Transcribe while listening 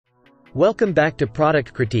Welcome back to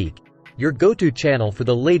Product Critique, your go-to channel for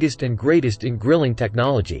the latest and greatest in grilling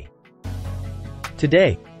technology.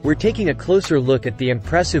 Today, we're taking a closer look at the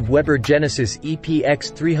impressive Weber Genesis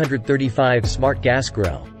EPX-335 Smart Gas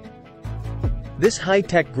Grill. This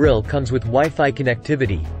high-tech grill comes with Wi-Fi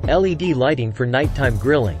connectivity, LED lighting for nighttime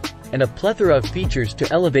grilling, and a plethora of features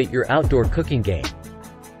to elevate your outdoor cooking game.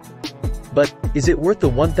 But, is it worth the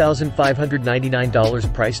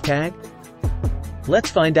 $1,599 price tag? Let's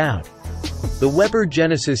find out. The Weber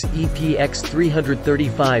Genesis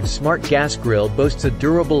EPX-335 Smart Gas Grill boasts a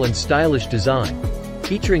durable and stylish design,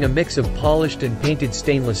 featuring a mix of polished and painted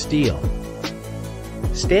stainless steel.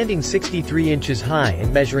 Standing 63 inches high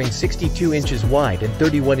and measuring 62 inches wide and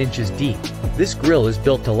 31 inches deep, this grill is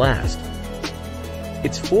built to last.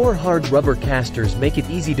 Its four hard rubber casters make it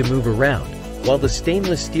easy to move around, while the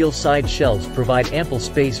stainless steel side shelves provide ample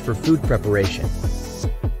space for food preparation.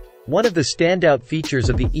 One of the standout features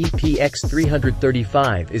of the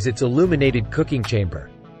EPX-335 is its illuminated cooking chamber.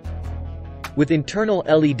 With internal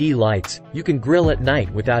LED lights, you can grill at night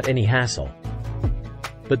without any hassle.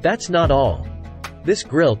 But that's not all. This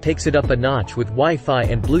grill takes it up a notch with Wi-Fi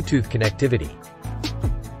and Bluetooth connectivity.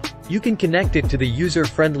 You can connect it to the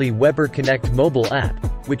user-friendly Weber Connect mobile app,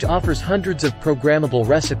 which offers hundreds of programmable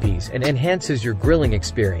recipes and enhances your grilling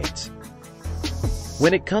experience.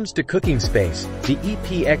 When it comes to cooking space, the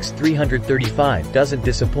EPX-335 doesn't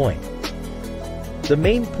disappoint. The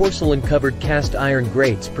main porcelain-covered cast iron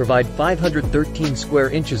grates provide 513 square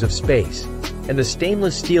inches of space, and the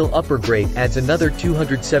stainless steel upper grate adds another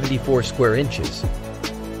 274 square inches.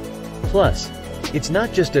 Plus, it's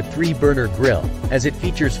not just a 3-burner grill, as it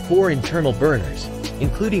features 4 internal burners,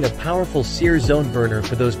 including a powerful sear zone burner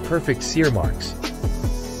for those perfect sear marks.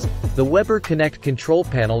 The Weber Connect control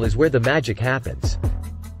panel is where the magic happens.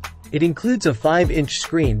 It includes a 5-inch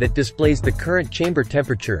screen that displays the current chamber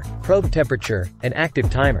temperature, probe temperature, and active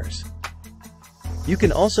timers. You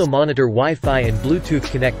can also monitor Wi-Fi and Bluetooth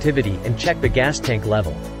connectivity and check the gas tank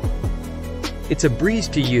level. It's a breeze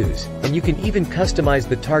to use, and you can even customize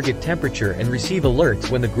the target temperature and receive alerts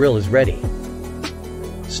when the grill is ready.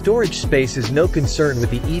 Storage space is no concern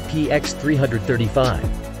with the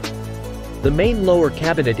EPX-335. The main lower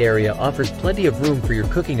cabinet area offers plenty of room for your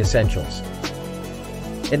cooking essentials.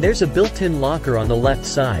 And there's a built-in locker on the left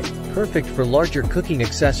side, perfect for larger cooking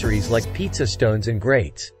accessories like pizza stones and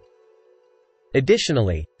grates.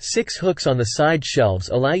 Additionally, 6 hooks on the side shelves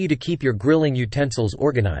allow you to keep your grilling utensils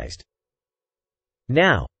organized.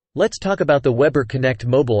 Now, let's talk about the Weber Connect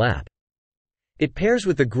mobile app. It pairs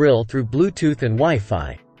with the grill through Bluetooth and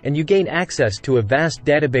Wi-Fi, and you gain access to a vast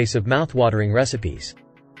database of mouth-watering recipes.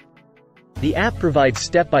 The app provides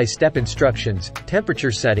step-by-step instructions,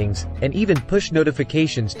 temperature settings, and even push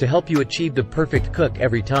notifications to help you achieve the perfect cook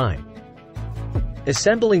every time.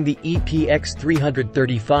 Assembling the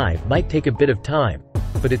EPX-335 might take a bit of time,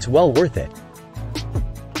 but it's well worth it.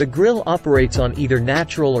 The grill operates on either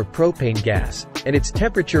natural or propane gas, and its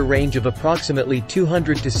temperature range of approximately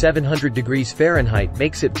 200 to 700 degrees Fahrenheit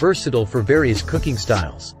makes it versatile for various cooking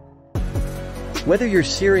styles. Whether you're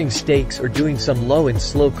searing steaks or doing some low and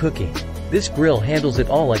slow cooking, this grill handles it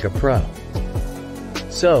all like a pro.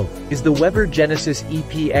 So, is the Weber Genesis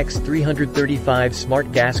EPX-335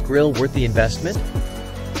 Smart Gas Grill worth the investment?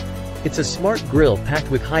 It's a smart grill packed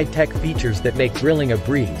with high-tech features that make grilling a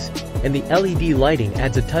breeze, and the LED lighting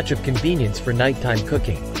adds a touch of convenience for nighttime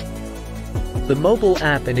cooking. The mobile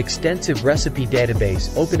app and extensive recipe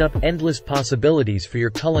database open up endless possibilities for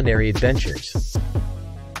your culinary adventures.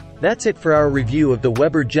 That's it for our review of the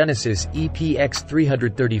Weber Genesis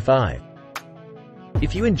EPX-335.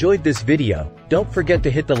 If you enjoyed this video, don't forget to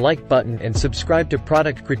hit the like button and subscribe to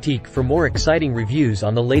Product Critique for more exciting reviews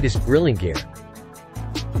on the latest grilling gear.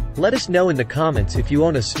 Let us know in the comments if you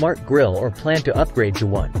own a smart grill or plan to upgrade to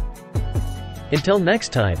one. Until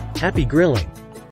next time, happy grilling!